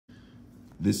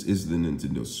This is the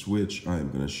Nintendo Switch. I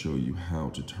am going to show you how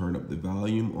to turn up the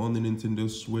volume on the Nintendo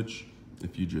Switch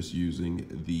if you're just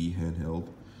using the handheld.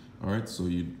 All right, so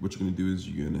what you're going to do is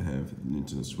you're going to have the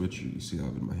Nintendo Switch. You see how I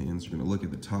have it in my hands. You're going to look at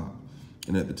the top.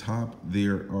 And at the top,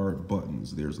 there are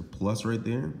buttons. There's a plus right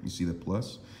there. You see the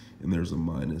plus? And there's a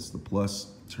minus. The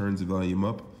plus turns the volume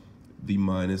up. The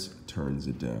minus turns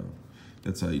it down.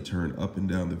 That's how you turn up and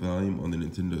down the volume on the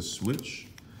Nintendo Switch.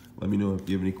 Let me know if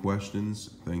you have any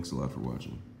questions. Thanks a lot for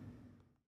watching.